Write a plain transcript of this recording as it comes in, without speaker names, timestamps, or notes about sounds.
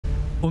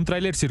Un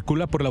tráiler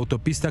circula por la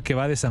autopista que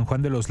va de San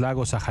Juan de los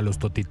Lagos a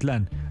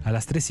Jalostotitlán a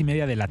las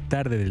 3:30 de la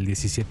tarde del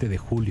 17 de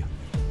julio.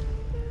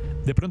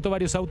 De pronto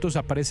varios autos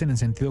aparecen en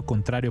sentido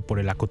contrario por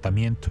el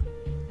acotamiento.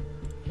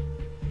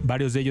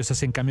 Varios de ellos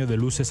hacen cambio de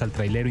luces al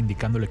trailero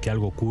indicándole que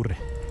algo ocurre.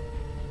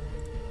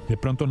 De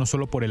pronto no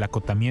solo por el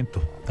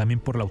acotamiento, también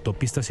por la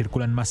autopista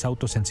circulan más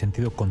autos en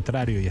sentido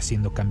contrario y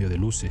haciendo cambio de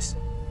luces.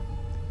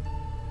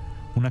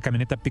 Una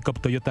camioneta pick-up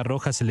Toyota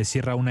roja se le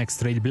cierra a una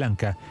X-Trail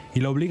blanca y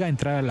la obliga a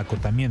entrar al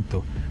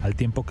acotamiento, al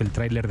tiempo que el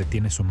tráiler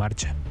detiene su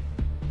marcha.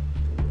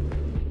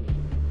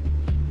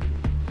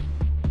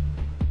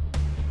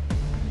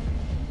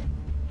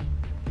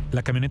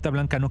 La camioneta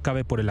blanca no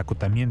cabe por el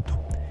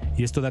acotamiento,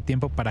 y esto da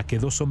tiempo para que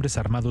dos hombres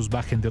armados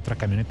bajen de otra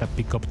camioneta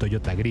pick-up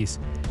Toyota gris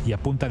y a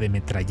punta de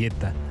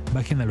metralleta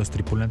bajen a los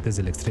tripulantes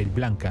de la X-Trail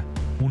blanca,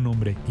 un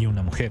hombre y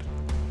una mujer,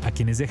 a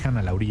quienes dejan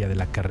a la orilla de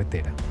la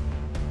carretera.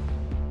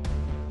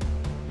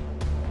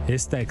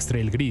 Esta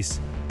X-Trail gris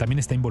también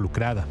está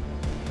involucrada.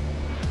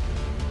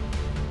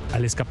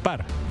 Al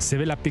escapar, se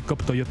ve la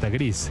pick-up Toyota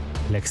gris,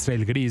 la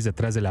X-Trail gris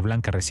detrás de la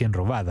blanca recién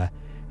robada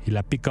y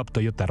la pick-up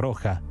Toyota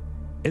roja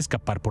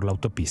escapar por la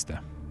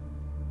autopista.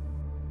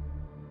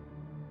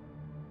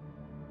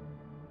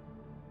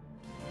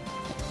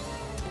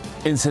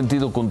 En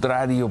sentido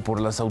contrario,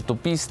 por las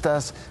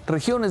autopistas,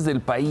 regiones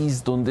del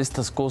país donde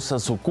estas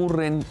cosas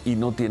ocurren y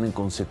no tienen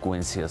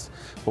consecuencias.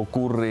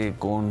 Ocurre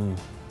con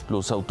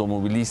los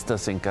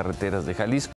automovilistas en carreteras de Jalisco.